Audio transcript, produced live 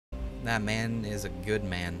That man is a good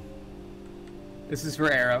man. This is for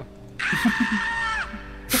Arrow.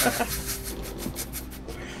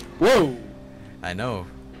 Whoa! I know.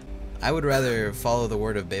 I would rather follow the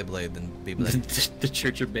word of Beyblade than Beyblade. The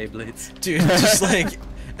Church of Beyblades. Dude, just like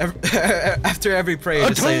after every prayer,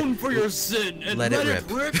 just say, atone for your sin and let it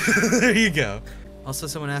rip. There you go. Also,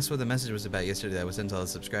 someone asked what the message was about yesterday that was sent to all the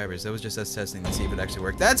subscribers. That was just us testing to see if it actually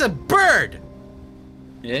worked. That's a bird!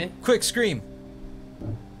 Yeah? Quick, scream.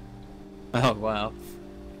 Oh, wow.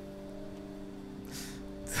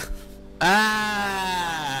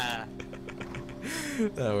 Ah!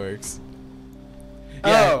 That works.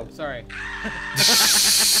 Oh, sorry.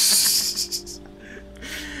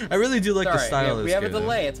 I really do like the style of this we have a game,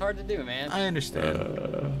 delay. though. It's hard to do, man. I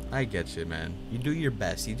understand. I get you, man. You do your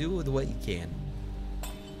best. You do with what you can.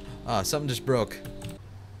 Ah, something just broke.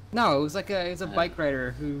 No, it was like a bike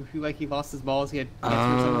rider who like he lost his balls. He had cancer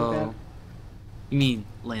or something like that. You mean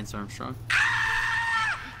Lance Armstrong?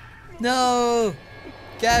 No!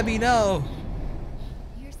 Gabby, no!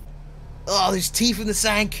 Oh, there's teeth in the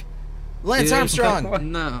sink! Lance Dude,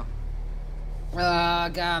 Armstrong! No.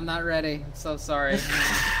 God, I'm not ready. I'm so sorry.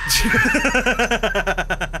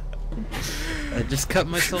 I just cut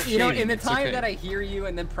myself You know, shaving. in the It's time okay. that I hear you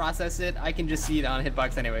and then process it, I can just see it on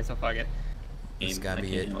Hitbox anyway, so fuck it. That's gotta I be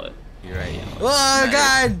can't it. handle it. You're right. Oh,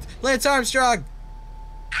 God! Lance Armstrong!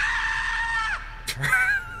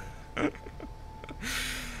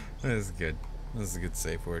 That is good. That is a good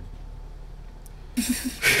safe word.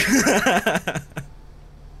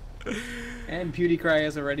 And PewDiePie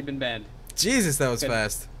has already been banned. Jesus, that was Good.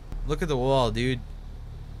 fast. Look at the wall, dude.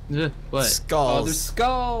 What? Oh, Skulls. there's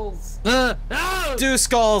skulls! No! Do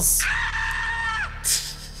skulls!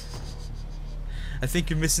 I think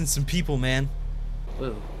you're missing some people, man.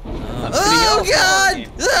 Whoa. Oh,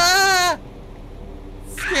 God! Ah!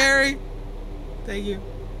 Scary. Thank you.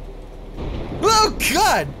 Oh,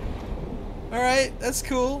 God! Alright, that's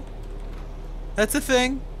cool. That's a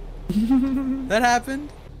thing. That happened.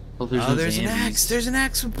 Oh, Oh, there's an axe. There's an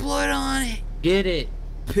axe with blood on it. Get it.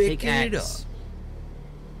 Pick Take it up. axe.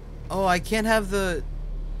 Oh, I can't have the...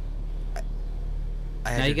 I Now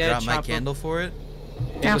had you to gotta drop my chop up- candle for it.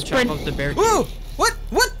 Yeah, chop up the bear. Whoa! What?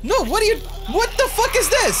 What? No, what are you... What the fuck is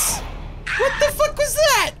this? What the fuck was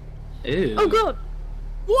that? Ew. Oh god!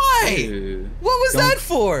 Why? Ew. What was Don't- that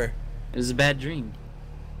for? It was a bad dream.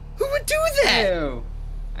 Who would do that? Ew.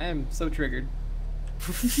 I am so triggered.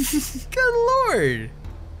 Good lord.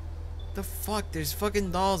 The fuck? There's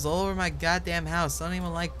fucking dolls all over my goddamn house. I don't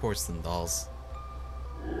even like porcelain dolls.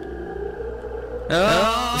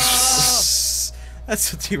 Oh!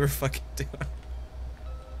 That's what you were fucking doing.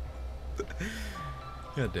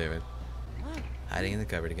 God damn it. Hiding in the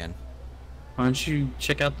cupboard again. Why don't you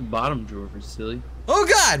check out the bottom drawer, silly? Oh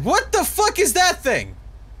god! What the fuck is that thing?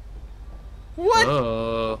 What?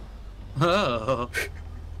 Oh. Oh.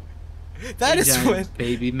 That Hey, is giant when...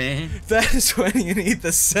 baby man. That is when you need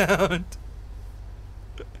the sound.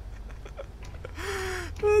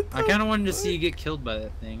 I kind of wanted to see you get killed by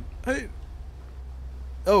that thing.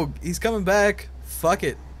 Oh, he's coming back. Fuck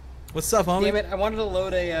it. What's up, homie? Damn it! I wanted to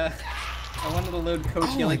load a. I wanted to load Coach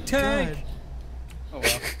Oh yelling my tank. God. Oh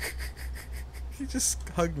well. He just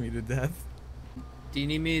hugged me to death. Do you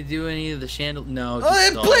need me to do any of the chandel? No. Oh,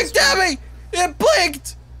 just it dolls. blinked at me! It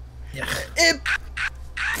blinked! Yeah. It...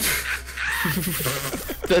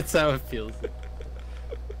 That's how it feels.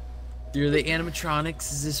 You're the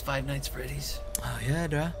animatronics. Is this Five Nights at Freddy's? Oh, yeah,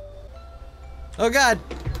 duh. Oh, God.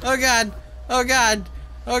 Oh, God. Oh, God.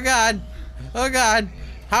 Oh, God. Oh, God.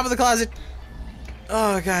 Hop in the closet.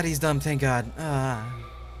 Oh, God, he's dumb. Thank God.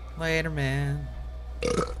 Later, man.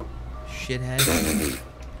 Shithead.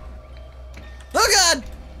 Oh, God!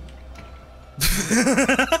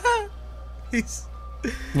 He's...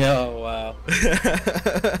 Oh, wow.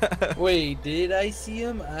 Wait, did I see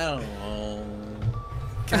him? I don't know.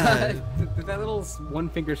 God. That little one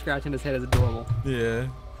finger scratch on his head is adorable. Yeah.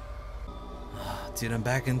 Dude, I'm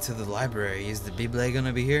back into the library. Is the Beyblade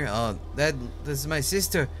gonna be here? Oh, this is my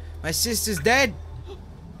sister. My sister's dead.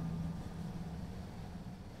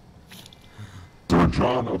 Sir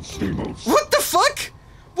John of Stamos. What the fuck?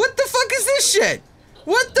 What the fuck is this shit?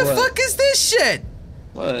 What the What? fuck is this shit?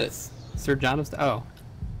 What? Sir John of Oh.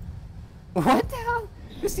 What the hell?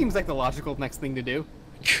 This seems like the logical next thing to do.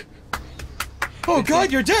 Oh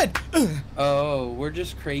God, you're dead. Oh, we're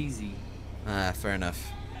just crazy. Ah, fair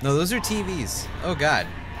enough. No, those are TVs. Oh God.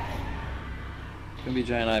 It's gonna be a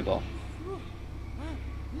giant eyeball.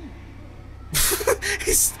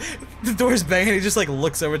 The door's banging. He just like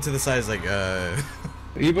looks over to the side. He's like,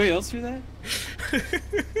 Anybody else hear that?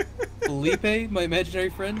 Felipe, my imaginary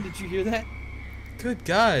friend, did you hear that? Good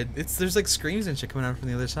God. There's like screams and shit coming out from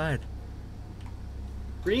the other side.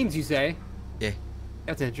 Screams, you say? Yeah.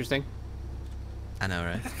 That's interesting. I know,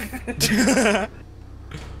 right?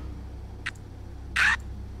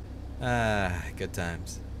 Good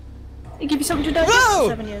times. They give you something to do Whoa!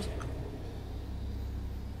 for 7 years.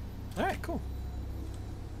 Alright, cool.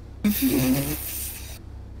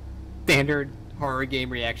 Standard horror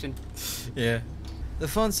game reaction. Yeah. The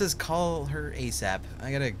phone says call her ASAP.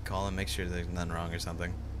 I gotta call and make sure there's nothing wrong or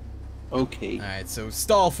something. Okay. Alright, so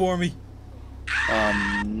stall for me.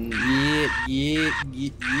 Yeah.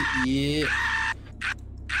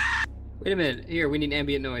 Wait a minute. Here, we need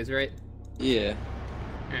ambient noise, right? Yeah.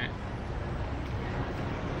 Alright.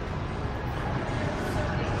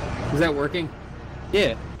 Is that working?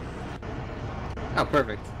 Yeah. Oh,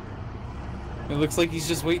 perfect. It looks like he's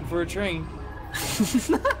just waiting for a train.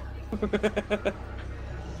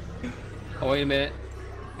 Oh, wait a minute.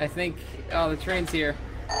 I think... Oh, the train's here.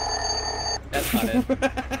 That's not it.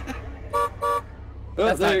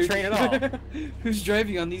 That's not a train at all. Who's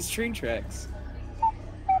driving on these train tracks?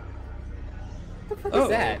 What the fuck is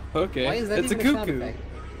that? Okay. Why is that It's even a sound cuckoo. effect?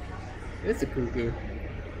 It's a cuckoo.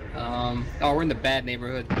 Oh, we're in the bad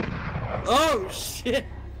neighborhood. Oh shit!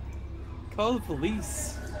 Call the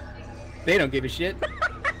police. They don't give a shit.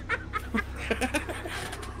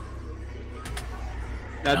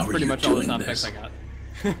 That's pretty much all the sound effects I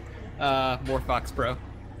got. More Fox Pro.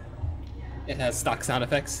 It has stock sound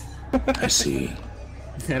effects. I see.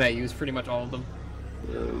 And I use pretty much all of them.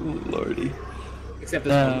 Oh lordy. Except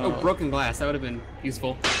this one. Oh, broken glass. That would have been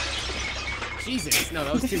useful. Jesus, no,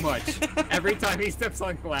 that was too much. Every time he steps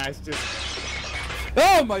on glass, just...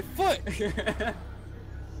 Oh, my foot!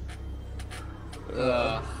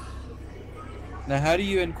 Now, how do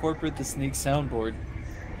you incorporate the Snake soundboard?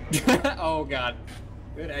 Oh god.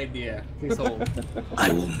 Good idea. Please hold.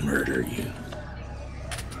 I will murder you.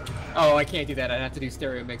 Oh, I can't do that. I'd have to do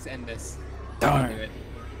stereo mix and this. Darn. Do it.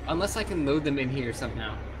 Unless I can load them in here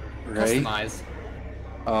somehow. Right? Customize.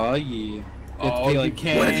 Oh yeah. Oh, It'd be you like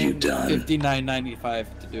can. What have you done?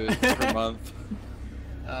 $59.95 to do it per month.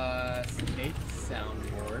 Snake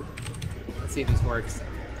soundboard. Let's see if this works.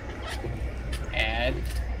 Add.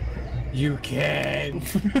 You can.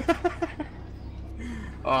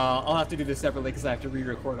 I'll have to do this separately because I have to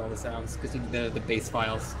re-record all the sounds because you need the base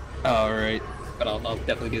files. All right. But I'll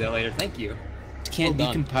definitely do that later. Thank you. Can't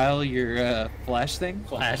Well done. decompile your Flash thing?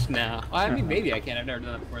 Flash now. I mean, maybe I can. I've never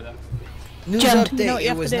done that before though. News Jen, update, you know what you it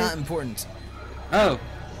have to was do? not important. Oh.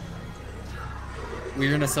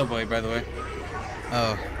 We're in a subway, by the way.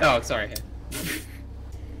 Oh. Oh, sorry.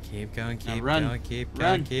 Keep going, keep run. going, keep Run.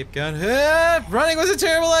 going, keep going. Running was a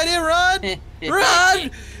terrible idea, run!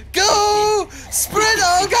 Run! Go! Sprint!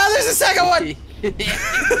 Oh god, there's a second one!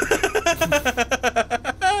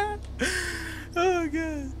 Oh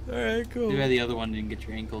god. Alright, cool. Too bad the other one didn't get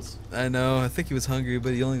your ankles. I know, I think he was hungry,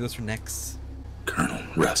 but he only goes for necks. Colonel,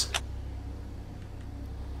 rest.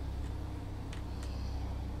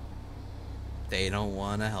 They don't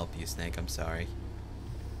want to help you, Snake, I'm sorry.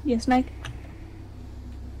 Yes, Snake?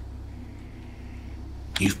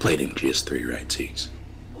 You've played in GS3, right, Six?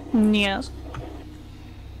 Yes.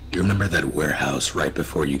 You remember that warehouse right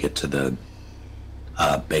before you get to the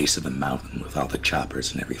base of the mountain with all the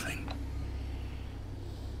choppers and everything?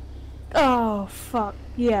 Oh, fuck.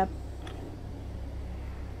 Yeah.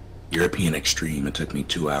 European Extreme, it took me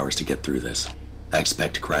 2 hours to get through this. I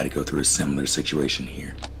expect Cry to go through a similar situation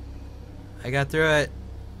here. I got through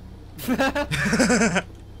it.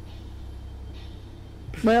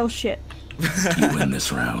 Well, shit. You win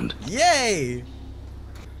this round. Yay!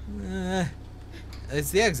 It's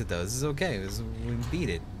the exit though. This is okay. We beat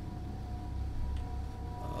it.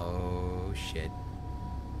 Oh shit!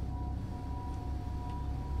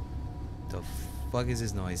 The fuck is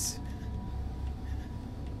this noise?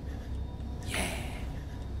 Yeah.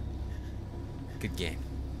 Good game.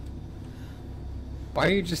 Why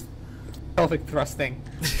are you just pelvic thrusting?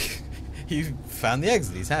 He found the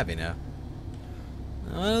exit. He's happy now.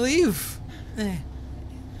 I wanna leave.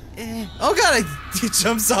 Oh god! He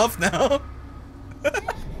jumps off now.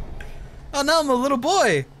 Oh, now I'm a little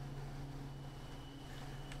boy.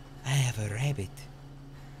 I have a rabbit.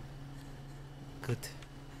 Good.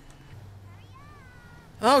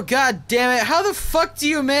 Oh god damn it, how the fuck do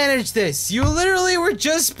you manage this? You literally were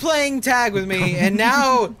just playing tag with me and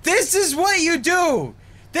now this is what you do!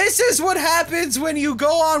 This is what happens when you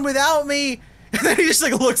go on without me and then he just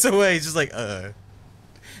like looks away, he's just like,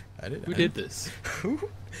 Who did this? Who?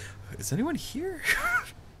 Is anyone here?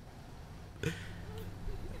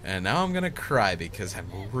 And now I'm gonna cry because I'm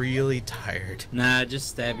really tired. Nah, just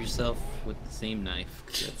stab yourself with the same knife.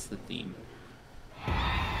 'Cause that's the theme.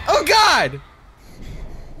 Oh God!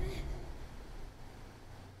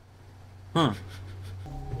 Huh.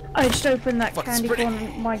 I just opened that Fucking candy spritty.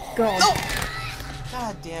 corn. My God.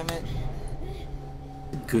 God damn it.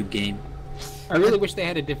 Good game. I really wish they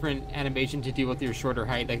had a different animation to deal with your shorter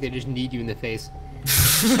height. Like they just need you in the face.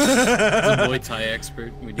 He's a Muay Thai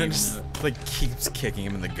expert. We And didn't just know. like keeps kicking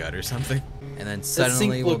him in the gut or something. And then That suddenly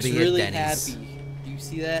sink we'll looks be really at Denny's. happy. Do you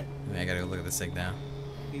see that? I mean, I gotta go look at the sink now.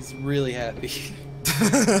 He's really happy.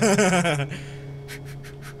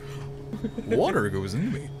 Water goes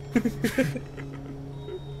into me.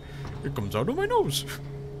 It comes out of my nose.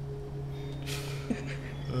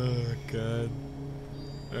 Oh God.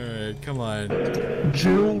 Alright, come on.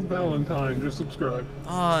 Jill Valentine just subscribed.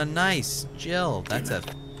 Oh, nice. Jill. That's a... look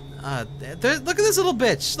at this little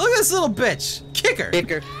bitch. Look at this little bitch. Kick her.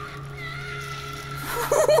 Kicker.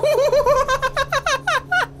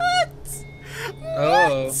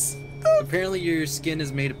 Oh. Apparently your skin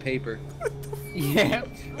is made of paper. Yeah.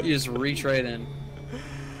 You just reach right in.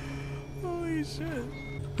 Holy shit.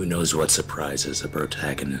 Who knows what surprises a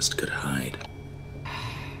protagonist could hide?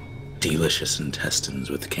 Delicious intestines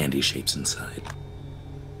with candy shapes inside.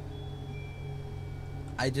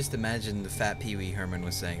 I just imagined the fat Pee Wee Herman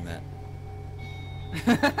was saying that.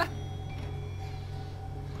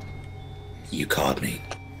 You caught me.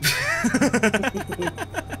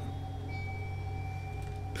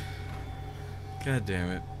 God damn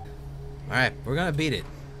it. Alright, we're gonna beat it.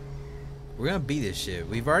 We're gonna beat this shit.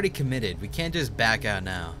 We've already committed. We can't just back out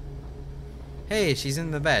now. Hey, she's in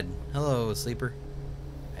the bed. Hello, sleeper.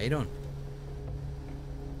 How you doing?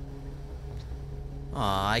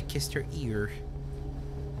 Aw, I kissed her ear.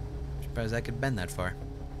 Surprised I could bend that far.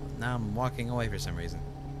 Now I'm walking away for some reason.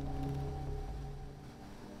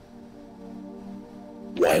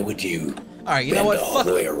 Why would you Alright, you know bend what? all Fuck.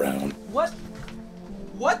 the way around? What?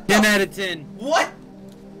 What the 10 out of 10. What?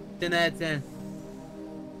 10 out of 10.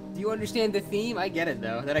 Do you understand the theme? I get it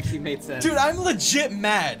though. That actually made sense. Dude, I'm legit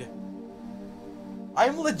mad.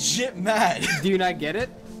 I'm legit mad. Do you not get it?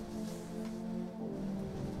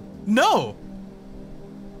 No.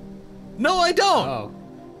 No, I don't. Oh.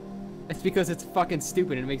 It's because it's fucking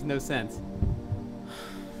stupid and it makes no sense.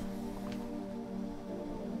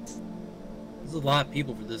 There's a lot of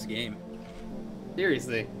people for this game.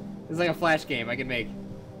 Seriously. It's like a flash game I could make.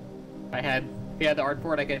 If I had the art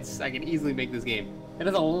for it, I could easily make this game. It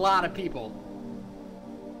has a lot of people.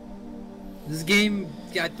 This game,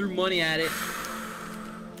 I threw money at it.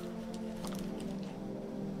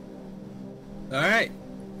 Alright.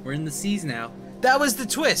 We're in the seas now. That was the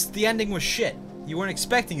twist. The ending was shit. You weren't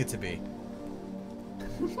expecting it to be.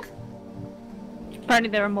 Apparently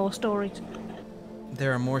there are more stories.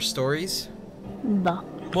 There are more stories? Nah.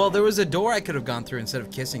 Well, there was a door I could have gone through instead of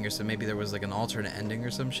kissing her, so maybe there was like an alternate ending or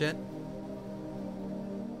some shit.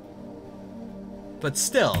 But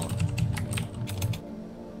still.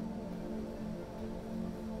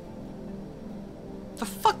 The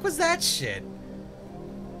fuck was that shit?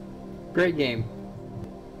 Great game.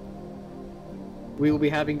 We will be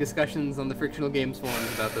having discussions on the Frictional Games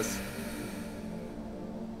forums about this.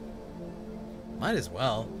 Might as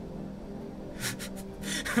well.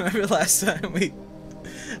 Remember last time I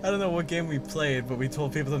don't know what game we played, but we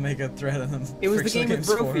told people to make a thread on them. It was the Frictional game with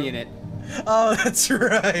Games Brophy forum. in it. Oh, that's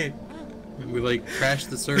right. We like crashed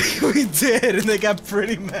the server. We did, and they got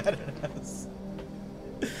pretty mad at us.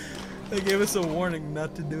 They gave us a warning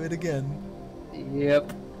not to do it again.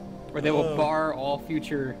 Yep. Or they will Oh. bar all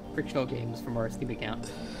future Frictional Games from our Steam account.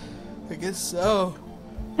 I guess so.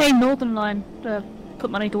 Hey, Northern Line, put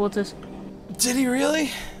money towards us. Did he really?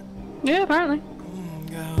 Yeah, apparently.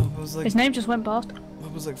 Yeah, it was like His name just went past.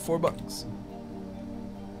 it was like $4.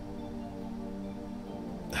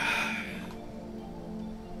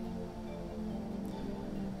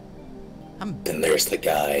 Then there's the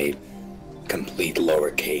guy, complete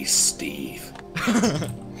lowercase Steve.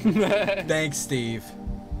 Thanks, Steve.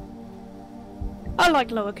 I like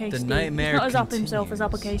lowercase The Steve. nightmare He's not as up himself as continues.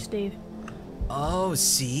 uppercase Steve. Oh,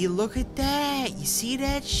 see, look at that. You see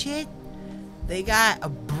that shit? They got a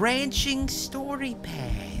branching story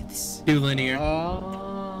paths. Too linear.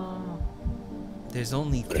 Oh. There's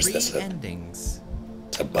only What is 3 this? endings.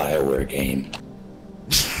 It's a BioWare game.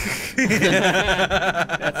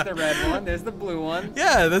 That's the red one. There's the blue one.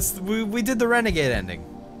 Yeah, we did the Renegade ending.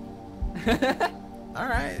 All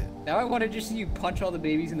right. Now I want to just see you punch all the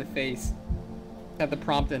babies in the face. Have the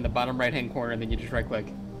prompt in the bottom right-hand corner, and then you just right-click.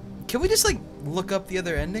 Can we just like look up the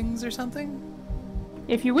other endings or something?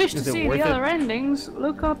 If you wish to Is it see worth the it? other endings,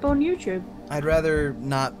 look up on YouTube. I'd rather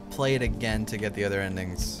not play it again to get the other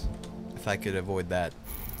endings, if I could avoid that.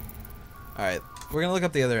 All right, We're gonna look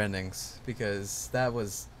up the other endings because that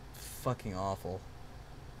was fucking awful.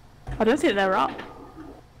 I don't think they're up.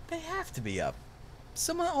 They have to be up.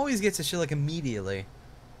 Someone always gets a shit like immediately.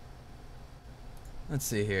 Let's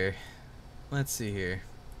see here. Let's see here.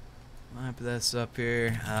 I'll put this up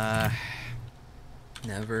here.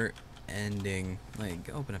 Never ending.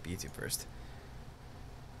 Like, open up YouTube first.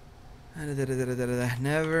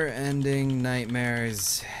 Never ending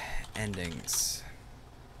nightmares endings.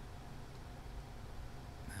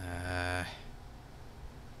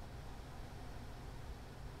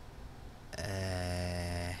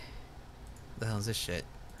 The hell is this shit?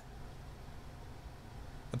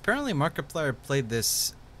 Apparently Markiplier played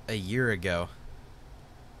this a year ago.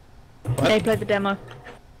 They played the demo.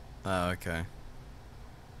 Oh, okay.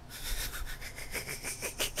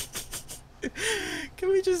 Can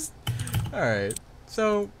we just... Alright,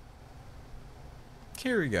 so...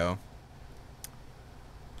 Here we go.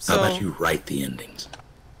 How about you write the endings?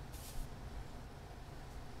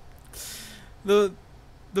 The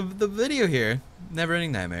video here, Never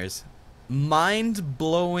Ending Nightmares,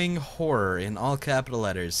 mind-blowing horror in all capital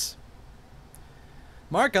letters.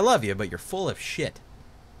 Mark, I love you, but you're full of shit.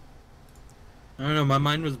 I don't know, my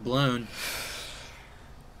mind was blown.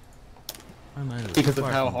 My mind was Because of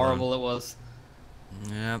far how from horrible it was.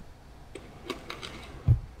 blown. Yep.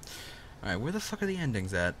 Alright, where the fuck are the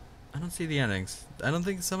endings at? I don't see the endings. I don't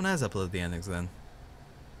think someone has uploaded the endings then.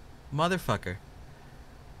 Motherfucker.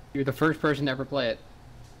 You're the first person to ever play it.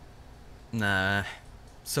 Nah.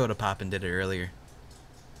 Soda Poppin' did it earlier.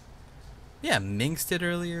 Yeah, Minx did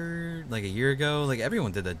earlier, like a year ago. Like,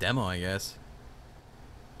 everyone did the demo, I guess.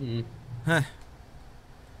 Mm. Huh.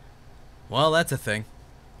 Well, that's a thing.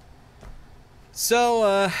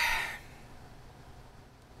 So,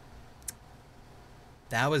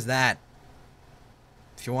 that was that.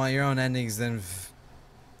 If you want your own endings, then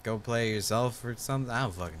go play it yourself or something. I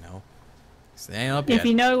don't fucking know. They ain't up If yet.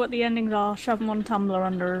 you know what the endings are, shove them on Tumblr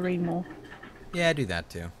under a read more. Yeah, do that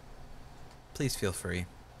too. Please feel free.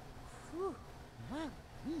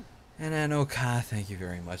 And then Oka, thank you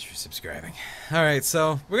very much for subscribing. Alright,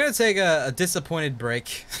 so we're gonna take a disappointed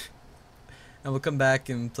break. And we'll come back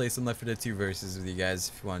and play some Left 4 Dead 2 versus with you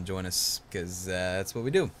guys if you want to join us, because that's what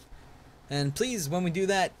we do. And please, when we do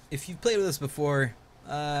that, if you've played with us before,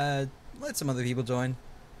 let some other people join.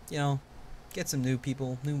 You know, get some new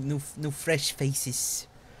people, new fresh faces.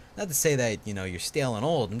 Not to say that, you know, you're stale and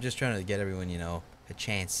old. I'm just trying to get everyone, you know, a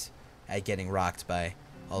chance at getting rocked by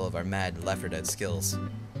all of our mad Left 4 Dead skills.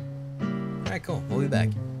 Alright, cool. We'll be back.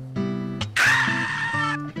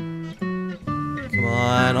 Come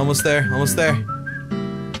on, almost there, almost there.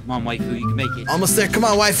 Come on, waifu, you can make it. Almost there. Come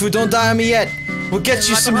on, waifu, don't die on me yet. We'll get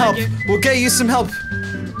you some help. We'll get you some help.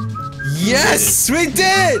 Yes, we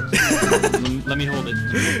did! Let me hold it.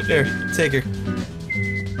 Here, take her.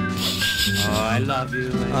 Oh, I love you.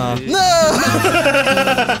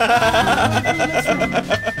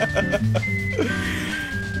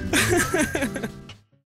 No!